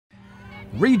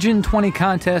Region 20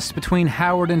 contest between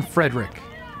Howard and Frederick.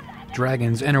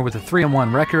 Dragons enter with a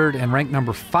 3-1 record and ranked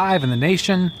number 5 in the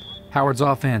nation. Howard's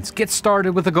offense gets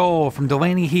started with a goal from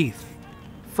Delaney Heath.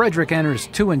 Frederick enters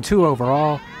 2-2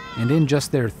 overall and in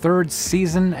just their 3rd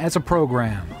season as a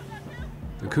program.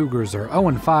 The Cougars are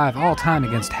 0-5 all-time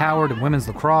against Howard in women's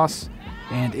lacrosse,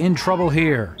 and in trouble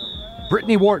here.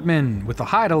 Brittany Wortman with a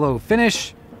high-to-low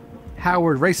finish.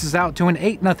 Howard races out to an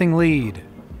 8-0 lead.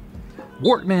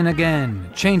 Wortman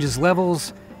again changes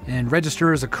levels and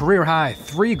registers a career-high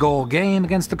 3-goal game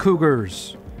against the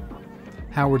Cougars.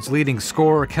 Howard's leading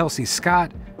scorer, Kelsey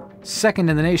Scott, second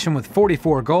in the nation with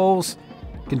 44 goals,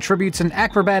 contributes an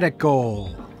acrobatic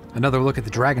goal. Another look at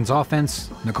the Dragons' offense.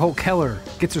 Nicole Keller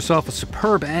gets herself a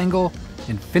superb angle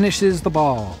and finishes the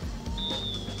ball.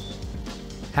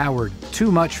 Howard,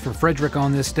 too much for Frederick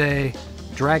on this day.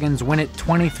 Dragons win it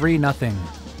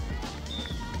 23-0.